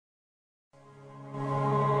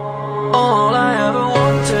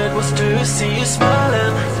see you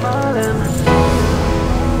smiling.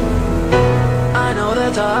 I know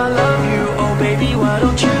that I love you, oh baby, why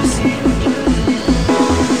don't you see?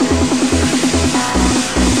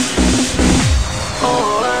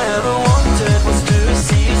 All I ever wanted was to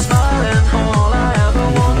see you smiling. All I ever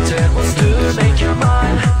wanted was to make you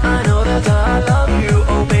mine. I know that I love you,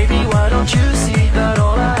 oh baby, why don't you see that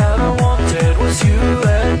all I ever wanted was you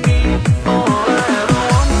and me? All I ever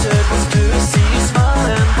wanted was to see you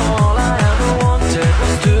smiling. All I ever wanted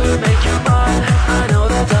was to make you mine. I know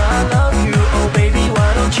that I love you, oh baby, why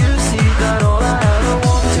don't you see that all I ever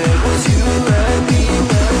wanted was you and me?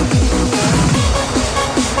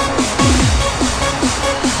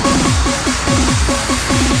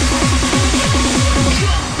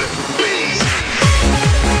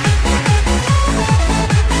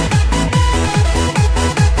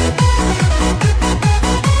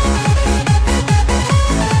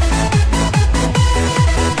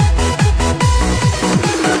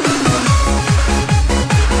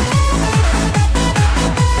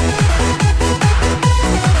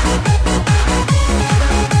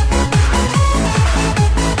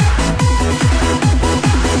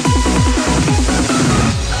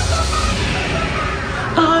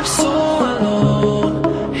 I'm so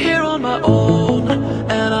alone, here on my own,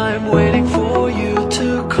 and I'm waiting for you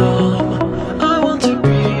to come. I want to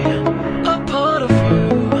be a part of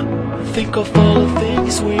you. Think of all the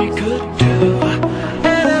things we could do.